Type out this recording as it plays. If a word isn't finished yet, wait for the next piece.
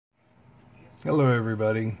Hello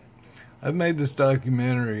everybody. I've made this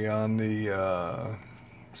documentary on the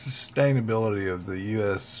sustainability of the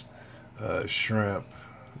U.S. Shrimp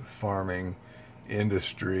farming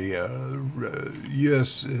industry.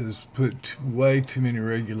 U.S. has put way too many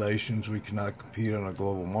regulations. We cannot compete on a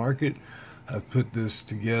global market. I've put this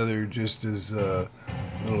together just as a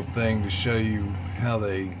little thing to show you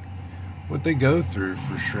what they go through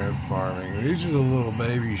for shrimp farming. These are the little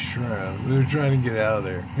baby shrimp. They're trying to get out of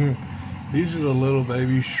there. These are the little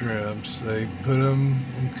baby shrimps. They put them,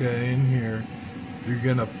 in here. You're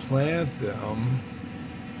going to plant them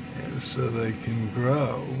so they can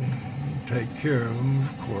grow. Take care of them,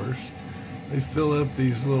 of course. They fill up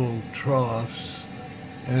these little troughs,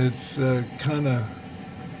 and it's kind of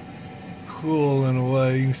cool in a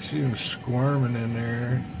way. You can see them squirming in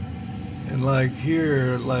there. And like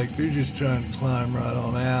here, they're just trying to climb right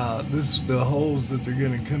on out. This is the holes that they're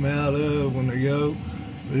going to come out of when they go.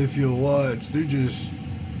 But if you'll watch, they're just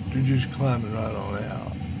climbing right on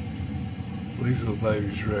out. These little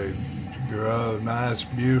babies ready to grow. Nice,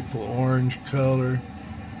 beautiful orange color.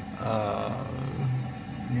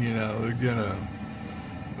 They're gonna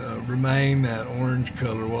remain that orange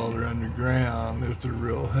color while they're underground if they're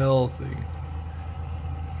real healthy.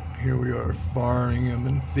 Here we are farming them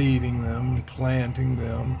and feeding them and planting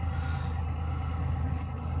them.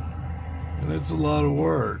 And it's a lot of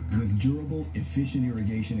work. With durable, efficient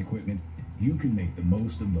irrigation equipment, you can make the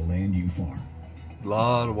most of the land you farm. A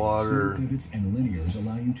lot of water. Seed pivots and linears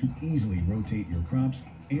allow you to easily rotate your crops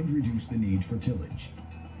and reduce the need for tillage.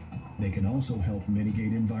 They can also help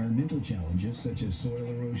mitigate environmental challenges such as soil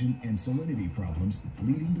erosion and salinity problems,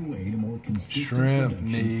 leading the way to more consistent Shrimp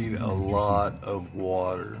production need a lot of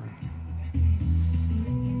water.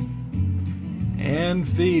 And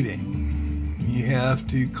feeding. You have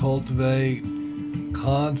to cultivate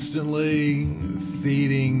constantly,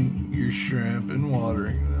 feeding your shrimp and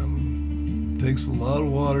watering them. It takes a lot of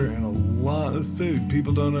water and a lot of food.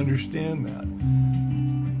 People don't understand that.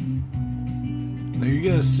 Now you're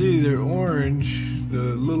going to see they're orange,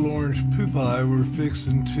 the little orange pupae we're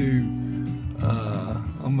fixing to,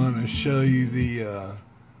 I'm going to show you the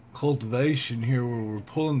cultivation here where we're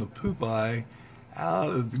pulling the pupae out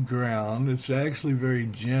of the ground. It's actually very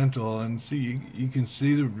gentle, and so you can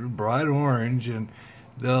see the bright orange, and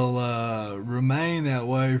they'll remain that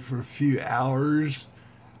way for a few hours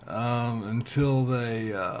until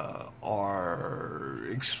they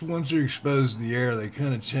once they're exposed to the air, they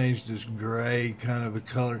kind of change this gray kind of a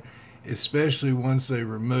color, especially once they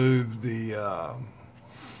remove the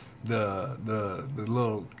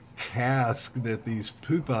little cask that these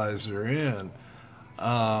pupaes are in.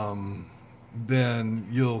 Then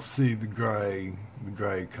you'll see the gray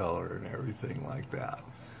color and everything like that.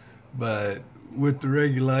 But with the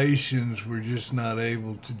regulations, we're just not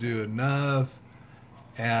able to do enough.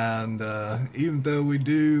 And even though we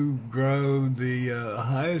do grow the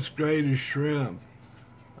highest grade of shrimp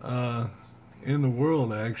in the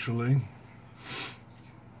world, actually.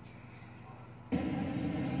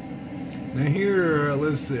 Now here,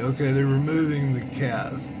 let's see. Okay, they're removing the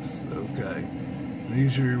casks. Okay.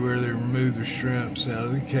 These are where they remove the shrimps out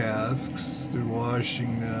of the casks. They're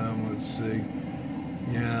washing them. Let's see.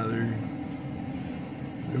 Yeah,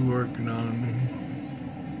 they're working on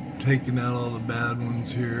taking out all the bad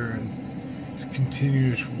ones here, and it's a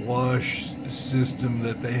continuous wash system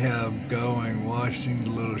that they have going, washing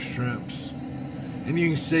the little shrimps. And you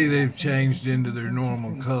can see they've changed into their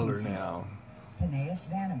normal color now. Penaeus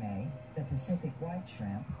vanameae, the Pacific white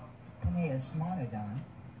shrimp, Penaeus monodon,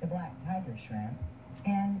 the black tiger shrimp,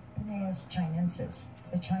 and Penaeus chinensis,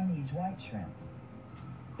 the Chinese white shrimp.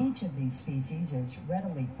 Each of these species is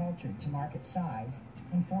readily cultured to market size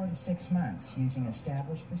in 4 to 6 months using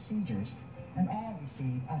established procedures, and all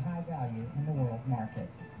receive a high value in the world market.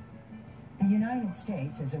 The United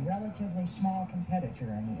States is a relatively small competitor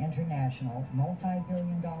in the international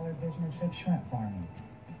multi-billion-dollar business of shrimp farming.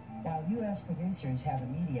 While U.S. producers have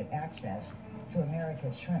immediate access to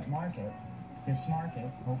America's shrimp market, this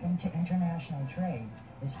market, open to international trade,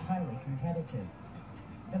 is highly competitive.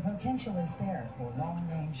 The potential is there for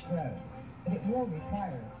long-range growth, but it will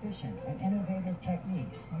require efficient and innovative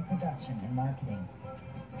techniques in production and marketing.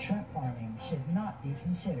 Shrimp farming should not be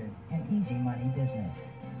considered an easy money business.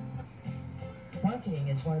 Marketing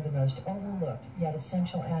is one of the most overlooked yet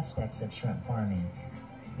essential aspects of shrimp farming.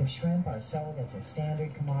 If shrimp are sold as a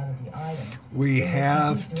standard commodity item, we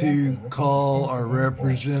have to call our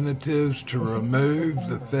representatives to remove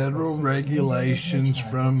the federal regulations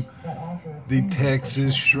from the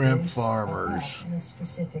Texas shrimp farmers. In a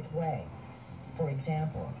specific way. For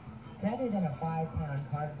example, rather than a 5-pound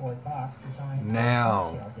cardboard box designed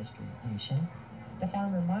now, for wholesale distribution, the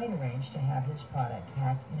farmer might arrange to have his product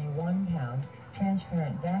packed in a 1-pound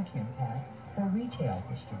transparent vacuum pack for retail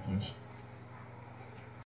distribution.